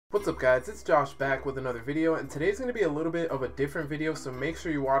What's up guys, it's Josh back with another video, and today's going to be a little bit of a different video, so make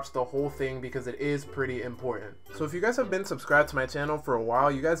sure you watch the whole thing because it is pretty important. So if you guys have been subscribed to my channel for a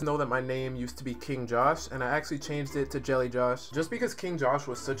while, you guys know that my name used to be King Josh, and I actually changed it to Jelly Josh. Just because King Josh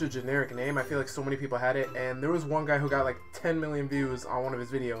was such a generic name, I feel like so many people had it, and there was one guy who got like 10 million views on one of his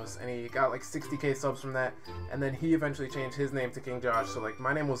videos, and he got like 60k subs from that, and then he eventually changed his name to King Josh, so like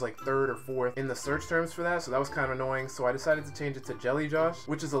my name was like 3rd or 4th in the search terms for that, so that was kind of annoying, so I decided to change it to Jelly Josh,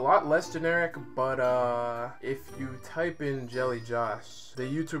 which is a lot less generic, but if you type in Jelly Josh, the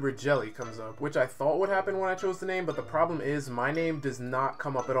YouTuber Jelly comes up, which I thought would happen when I chose the name, but the problem is my name does not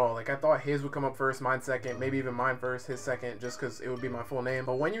come up at all. Like I thought his would come up first, mine second, maybe even mine first, his second, just because it would be my full name.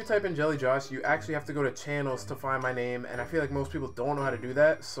 But when you type in Jelly Josh, you actually have to go to channels to find my name, and I feel like most people don't know how to do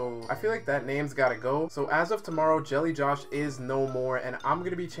that, so I feel like that name's gotta go. So as of tomorrow, Jelly Josh is no more, and I'm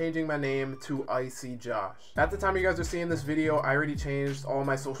gonna be changing my name to Icy Josh. At the time you guys are seeing this video, I already changed all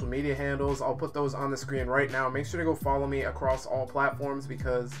my social media handles. I'll put those on the screen right now. Make sure to go follow me across all platforms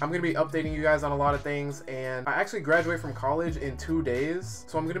because I'm going to be updating you guys on a lot of things, and I actually graduate from college in 2 days,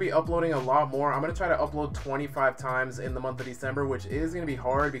 so I'm going to be uploading a lot more. I'm going to try to upload 25 times in the month of December, which is going to be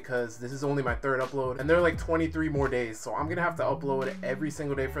hard because this is only my 3rd upload, and there are like 23 more days, so I'm going to have to upload every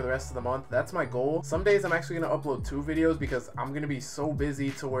single day for the rest of the month. That's my goal. Some days I'm actually going to upload 2 videos because I'm going to be so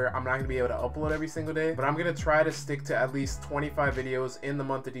busy to where I'm not going to be able to upload every single day, but I'm going to try to stick to at least 25 videos in the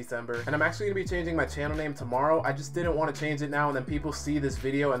month of December. And I'm actually going to be changing my channel name tomorrow. I just didn't want to change it now and then people see this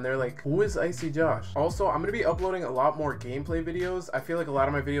video and they're like, who is Icy Josh? Also, I'm going to be uploading a lot more gameplay videos. I feel like a lot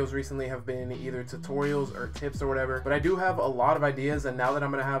of my videos recently have been either tutorials or tips or whatever, but I do have a lot of ideas, and now that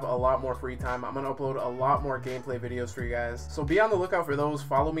I'm going to have a lot more free time, I'm going to upload a lot more gameplay videos for you guys. So be on the lookout for those.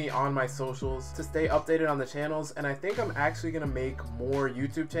 Follow me on my socials to stay updated on the channels, and I think I'm actually going to make more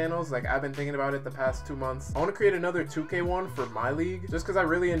YouTube channels. Like I've been thinking about it the past 2 months. I want to create another 2K one for my league just because I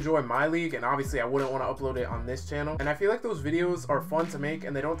really enjoy my league, and obviously I wouldn't want to upload it on this channel, and I feel like those videos are fun to make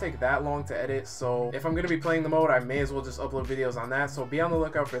and they don't take that long to edit, so if I'm going to be playing the mode, I may as well just upload videos on that, so be on the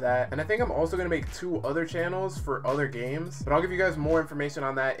lookout for that. And I think I'm also going to make 2 other channels for other games, but I'll give you guys more information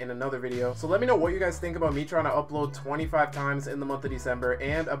on that in another video. So let me know what you guys think about me trying to upload 25 times in the month of December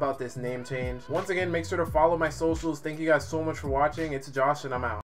and about this name change. Once again, make sure to follow my socials. Thank you guys so much for watching. It's Josh and I'm out.